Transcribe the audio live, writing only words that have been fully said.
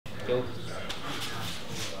Cool.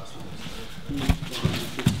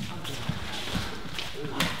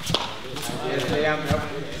 Yes, Liam. Yep.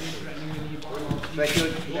 Very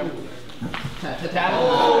good. Yep. The tackle.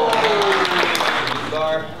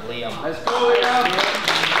 Bar. Liam. Let's go, Liam.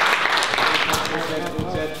 Good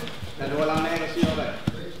set. Kan du holde ham af og sige opad?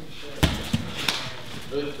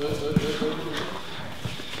 Good.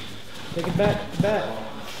 Take it back.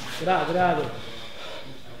 Get out of it.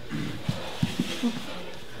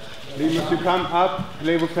 Liam, if you come up,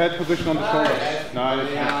 play with head position on the shoulders. Nice.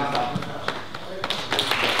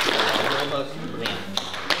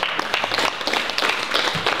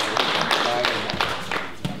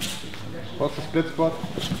 What's the split spot?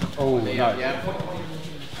 Oh, nice. Yeah.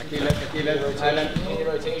 Achilles, Island.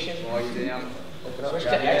 Rotation. Oh, Liam. Switch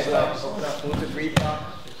to X legs. Move to free top.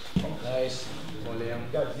 Nice. Oh, Liam.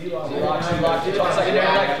 Z-lock.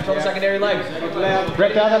 Control the secondary leg.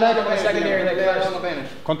 Grab the other leg. Secondary leg first.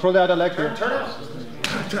 Control the other leg here. Turn it.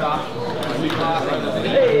 Stop.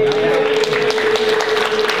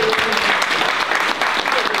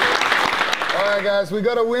 Alright guys, we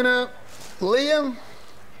got a winner. Liam.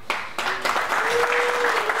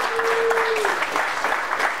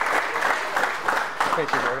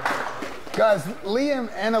 Guys, Liam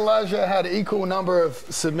and Elijah had an equal number of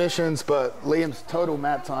submissions, but Liam's total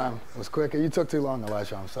mat time was quicker. You took too long,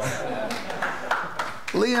 Elijah, I'm sorry.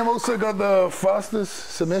 Liam also got the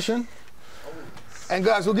fastest submission. And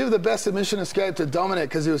guys, we'll give the best submission escape to Dominic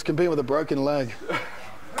because he was competing with a broken leg.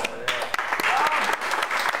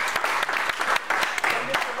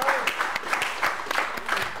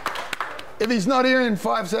 If he's not here in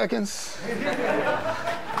 5 seconds.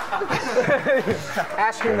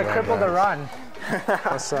 Asking the cripple to run.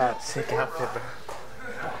 What's that? Sick outfit, bro.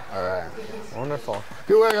 All right. Wonderful.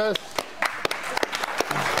 Good work, guys.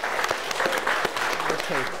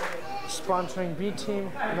 Okay. Sponsoring B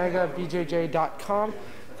Team, megabjj.com.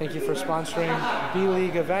 Thank you for sponsoring B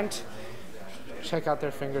League event. Check out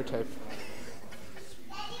their finger tape.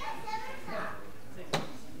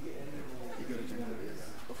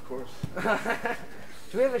 Of course.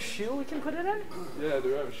 Do we have a shoe we can put it in? Yeah, do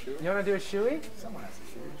we have a shoe? You want to do a shoey? Someone has a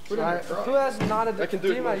shoe. Who has not a... I can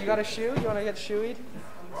do it. Dima, you got a shoe? You want to get shoeyed?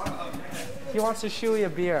 He wants to shoey a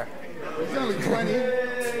beer. He's only 20.